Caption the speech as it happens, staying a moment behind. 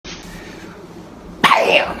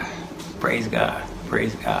Bam! Praise God.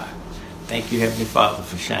 Praise God. Thank you, Heavenly Father,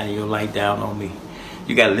 for shining your light down on me.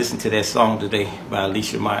 You got to listen to that song today by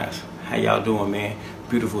Alicia Myers. How y'all doing, man?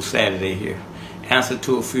 Beautiful Saturday here. Answer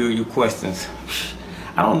to a few of your questions.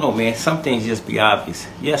 I don't know, man. Some things just be obvious.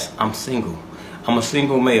 Yes, I'm single. I'm a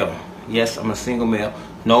single male. Yes, I'm a single male.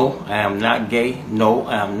 No, I am not gay. No,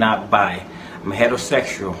 I am not bi. I'm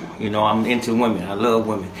heterosexual. You know, I'm into women. I love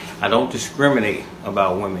women. I don't discriminate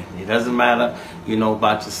about women. It doesn't matter, you know,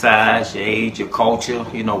 about your size, your age, your culture,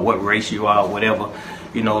 you know, what race you are, whatever.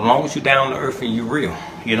 You know, as long as you're down to earth and you're real.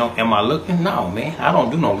 You know, am I looking? No, man. I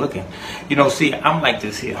don't do no looking. You know, see, I'm like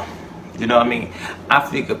this here. You know what I mean? I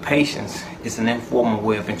figure patience is an informal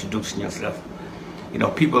way of introducing yourself. You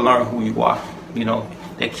know, people learn who you are. You know,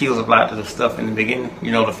 that kills a lot of the stuff in the beginning.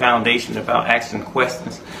 You know, the foundation about asking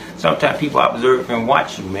questions. Sometimes people observe and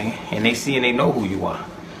watch you, man, and they see and they know who you are.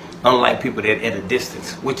 Unlike people that at a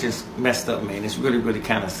distance, which is messed up, man. It's really, really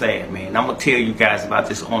kind of sad, man. I'm gonna tell you guys about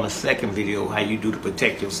this on the second video, how you do to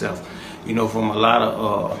protect yourself. You know, from a lot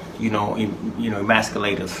of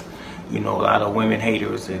emasculators. You know, a lot of women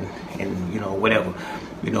haters and you know, whatever.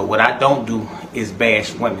 You know, what I don't do is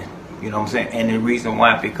bash women. You know what I'm saying? And the reason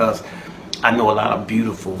why, because I know a lot of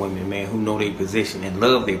beautiful women, man, who know their position and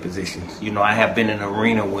love their positions. You know, I have been in an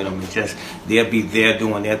arena with them, and just they'll be there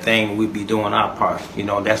doing their thing, we'll be doing our part. You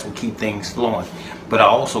know, that's what keep things flowing. But I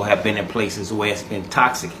also have been in places where it's been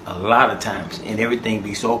toxic a lot of times, and everything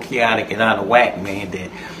be so chaotic and out of whack, man, that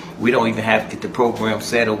we don't even have to get the program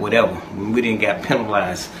set or whatever. We didn't get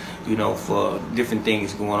penalized, you know, for different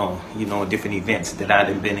things going on, you know, different events that I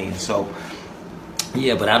done been in. So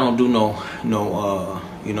yeah, but I don't do no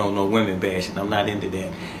women bashing. I'm not into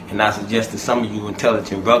that. And I suggest to some of you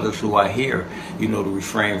intelligent brothers who are here, you know, to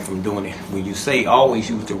refrain from doing it. When you say, always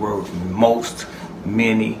use the word most,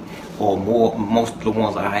 many, or more. Most of the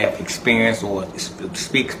ones I have experienced, or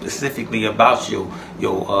speak specifically about your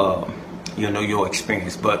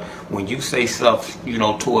experience. But when you say stuff, you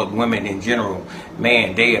know, toward women in general,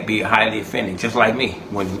 man, they'd be highly offended, just like me.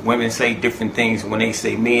 When women say different things, when they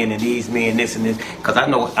say men and these men, this and this, because I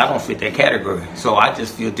know I don't fit that category. So I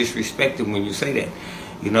just feel disrespected when you say that.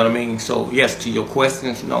 You know what I mean? So yes, to your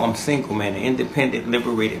questions, no, I'm single, man, an independent,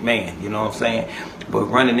 liberated man. You know what I'm saying? But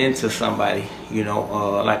running into somebody, you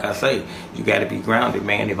know, like I say, you got to be grounded,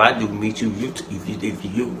 man. If I do meet you, if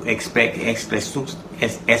you expect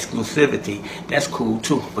exclusivity, that's cool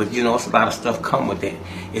too. But you know, it's a lot of stuff come with that.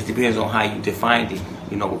 It depends on how you define it.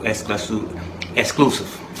 You know, exclusive.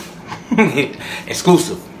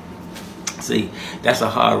 Exclusive. See, that's a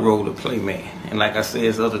hard role to play, man. And like I said,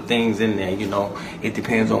 there's other things in there, you know. It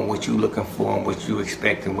depends on what you're looking for and what you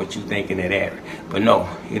expect and what you think in that area. But no,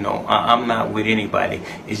 you know, I'm not with anybody.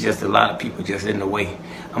 It's just a lot of people just in the way.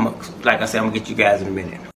 Like I said, I'm going to get you guys in a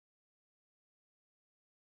minute.